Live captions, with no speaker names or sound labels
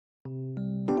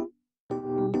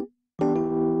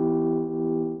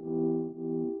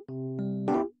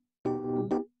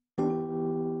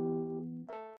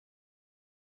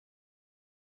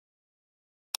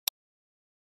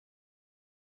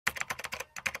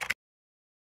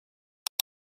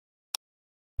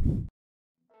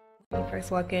When you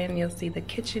first walk in, you'll see the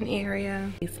kitchen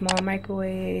area, a small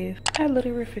microwave, a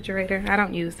little refrigerator. I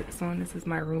don't use this one. This is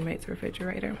my roommate's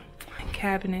refrigerator.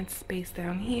 Cabinet space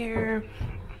down here.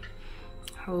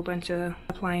 A whole bunch of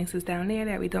appliances down there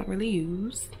that we don't really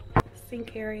use.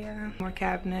 Sink area, more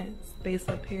cabinets, space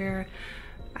up here.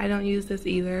 I don't use this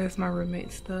either. It's my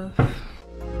roommate's stuff.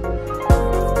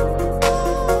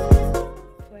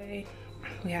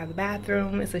 We have the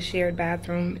bathroom. It's a shared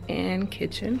bathroom and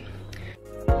kitchen.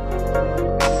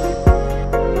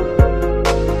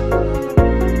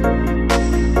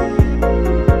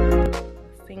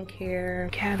 Sink here,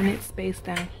 cabinet space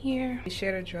down here. We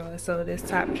share a drawer, so this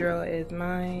top drawer is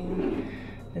mine.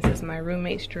 This is my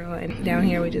roommate's drawer, and down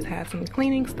here we just have some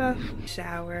cleaning stuff,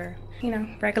 shower, you know,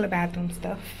 regular bathroom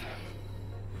stuff.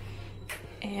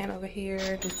 And over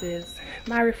here, this is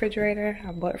my refrigerator.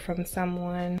 I bought from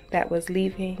someone that was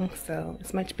leaving, so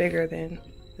it's much bigger than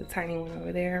the tiny one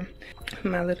over there.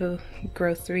 My little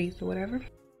groceries or whatever.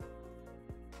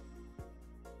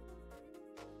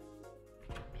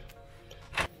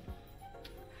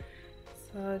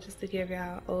 So just to give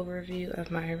y'all an overview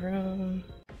of my room.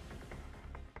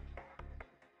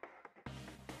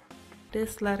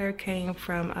 This letter came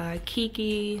from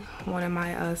Kiki, one of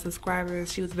my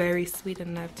subscribers. She was very sweet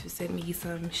enough to send me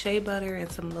some shea butter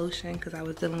and some lotion because I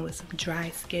was dealing with some dry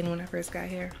skin when I first got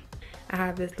here. I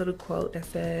have this little quote that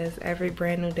says, "Every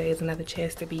brand new day is another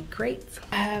chance to be great."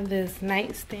 I have this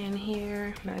nightstand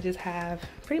here, and I just have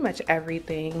pretty much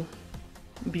everything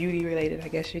beauty related, I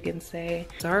guess you can say.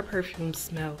 So our perfume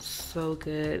smells so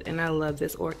good, and I love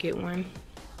this orchid one.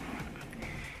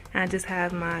 I just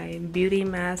have my beauty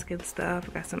mask and stuff.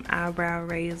 I got some eyebrow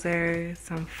razors,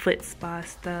 some foot spa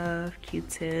stuff,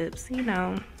 Q-tips, you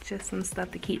know, just some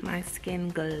stuff to keep my skin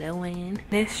glowing.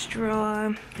 This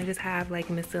drawer, I just have like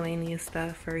miscellaneous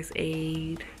stuff, first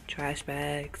aid, trash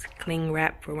bags, cling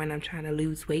wrap for when I'm trying to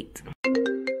lose weight.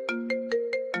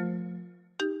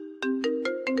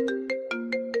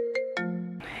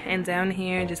 And down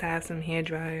here, just have some hair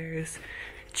dryers,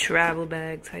 travel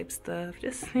bag type stuff,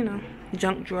 just, you know,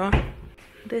 junk drawer.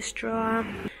 This drawer,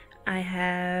 I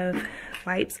have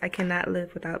wipes. I cannot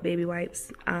live without baby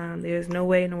wipes. There's no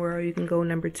way in the world you can go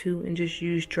number 2 and just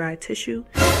use dry tissue.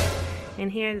 In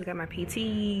here, I just got my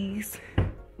PTs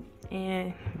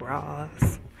and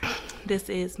bras. This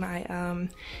is my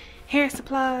hair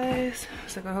supplies.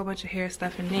 So I got a whole bunch of hair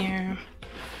stuff in there.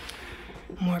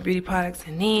 More beauty products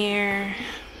in there.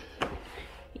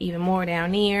 Even more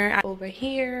down here. Over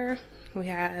here, we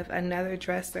have another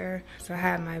dresser. So I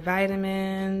have my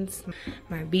vitamins,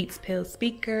 my Beats Pill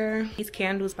speaker. These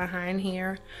candles behind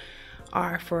here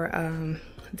are for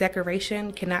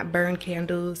decoration. Cannot burn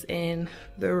candles in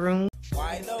the room.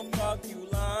 Why the fuck you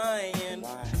lying?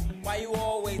 Why you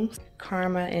always?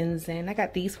 Karma and Zen. I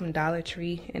got these from Dollar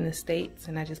Tree in the States,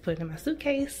 and I just put it in my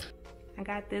suitcase. I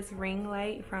got this ring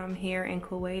light from here in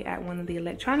Kuwait at one of the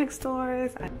electronic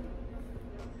stores.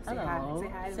 Hello.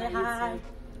 Say hi.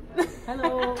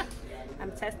 Hello.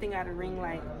 I'm testing out a ring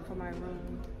light for my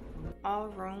room. All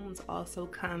rooms also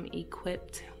come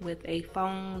equipped with a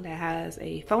phone that has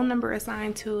a phone number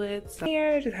assigned to it. So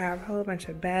here I just have a whole bunch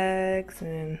of bags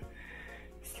and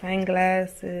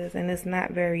sunglasses, and it's not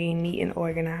very neat and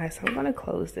organized, so I'm gonna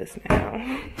close this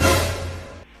now.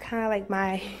 Kind of like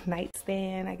my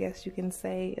nightstand, I guess you can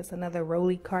say. It's another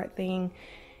rolly cart thing.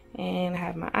 And I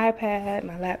have my iPad,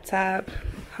 my laptop,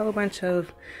 a whole bunch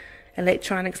of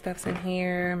electronic stuffs in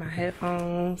here, my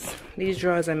headphones. These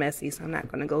drawers are messy, so I'm not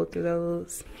gonna go through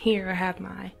those. Here I have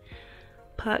my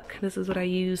puck. This is what I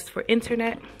use for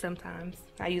internet. Sometimes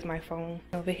I use my phone.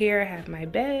 Over here I have my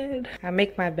bed. I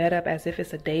make my bed up as if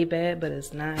it's a day bed, but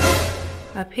it's not.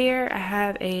 Up here I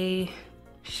have a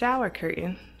shower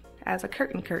curtain. As a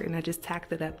curtain, I just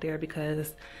tacked it up there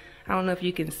because I don't know if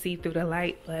you can see through the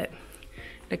light, but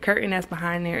the curtain that's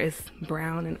behind there is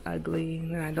brown and ugly,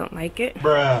 and I don't like it.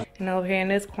 Bruh. And over here in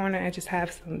this corner, I just have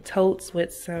some totes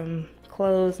with some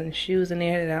clothes and shoes in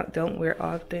there that I don't wear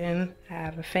often. I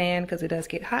have a fan because it does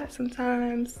get hot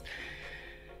sometimes.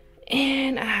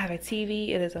 And I have a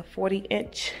TV. It is a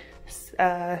 40-inch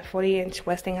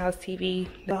Westinghouse TV.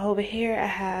 Over here, I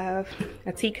have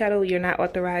a tea kettle. You're not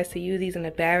authorized to use these in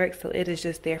the barracks, so it is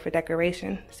just there for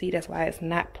decoration. See, that's why it's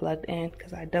not plugged in,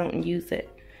 because I don't use it.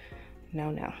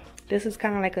 No. This is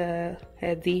kind of like a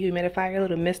dehumidifier, a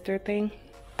little mister thing.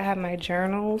 I have my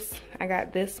journals. I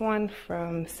got this one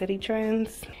from City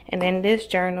Trends. And then this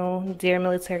journal, Dear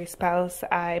Military Spouse,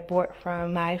 I bought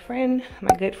from my friend,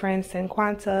 my good friend,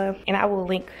 Senquanta. And I will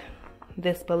link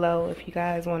this below if you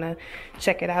guys want to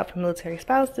check it out for military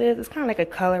spouses. It's kind of like a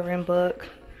coloring book,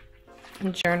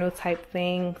 journal type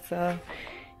thing. So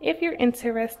if you're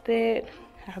interested.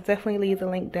 I'll definitely leave the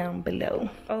link down below.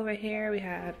 Over here we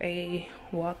have a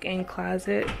walk-in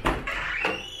closet.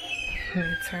 Let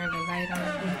me turn the light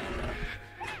on.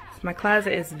 My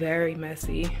closet is very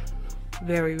messy.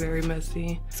 Very, very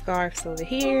messy. Scarves over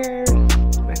here,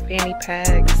 my fanny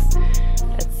packs,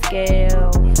 a scale,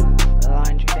 a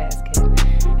laundry basket,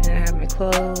 and then I have my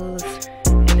clothes,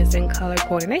 and it's in color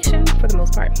coordination for the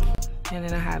most part. And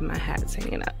then I have my hats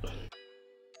hanging up.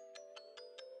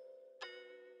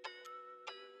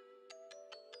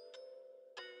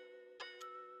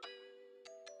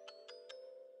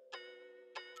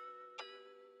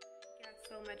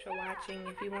 So much for watching.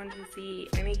 If you wanted to see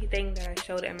anything that I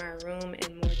showed in my room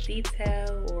in more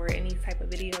detail, or any type of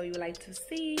video you would like to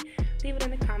see, leave it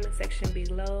in the comment section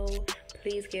below.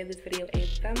 Please give this video a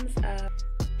thumbs up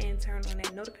and turn on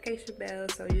that notification bell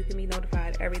so you can be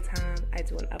notified every time I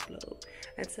do an upload.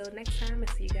 Until next time,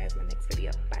 I'll see you guys in my next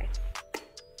video. Bye.